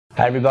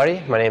Hi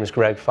everybody, my name is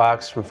Greg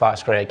Fox from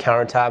Fox Granite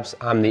Countertops.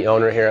 I'm the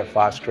owner here at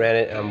Fox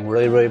Granite, and I'm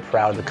really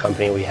proud of the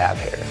company we have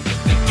here.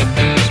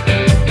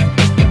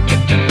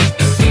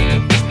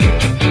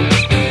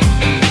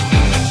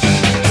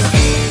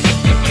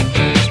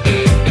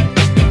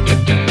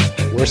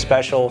 We're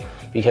special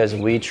because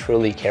we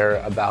truly care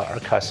about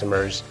our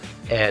customers,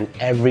 and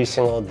every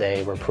single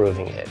day we're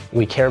proving it.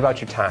 We care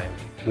about your time.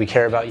 We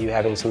care about you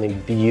having something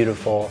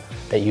beautiful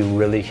that you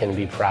really can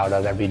be proud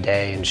of every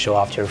day and show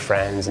off to your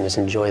friends and just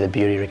enjoy the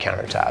beauty of your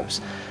countertops.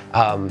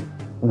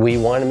 We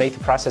want to make the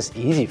process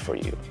easy for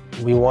you.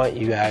 We want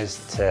you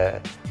guys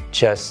to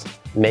just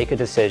make a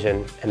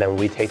decision, and then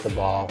we take the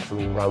ball and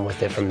we run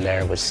with it from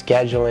there with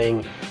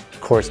scheduling,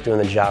 of course doing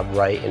the job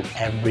right in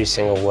every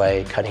single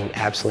way, cutting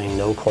absolutely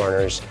no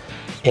corners,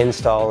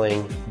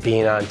 installing,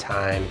 being on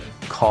time,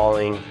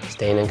 calling,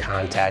 staying in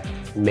contact,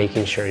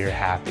 making sure you're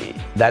happy.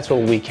 That's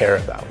what we care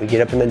about. We get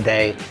up in the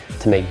day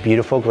to make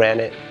beautiful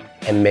granite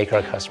and make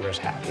our customers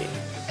happy.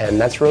 And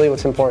that's really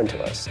what's important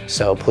to us.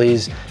 So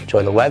please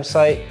join the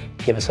website,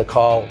 give us a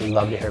call. We'd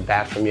love to hear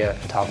back from you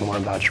and talk more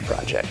about your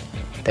project.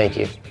 Thank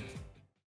you.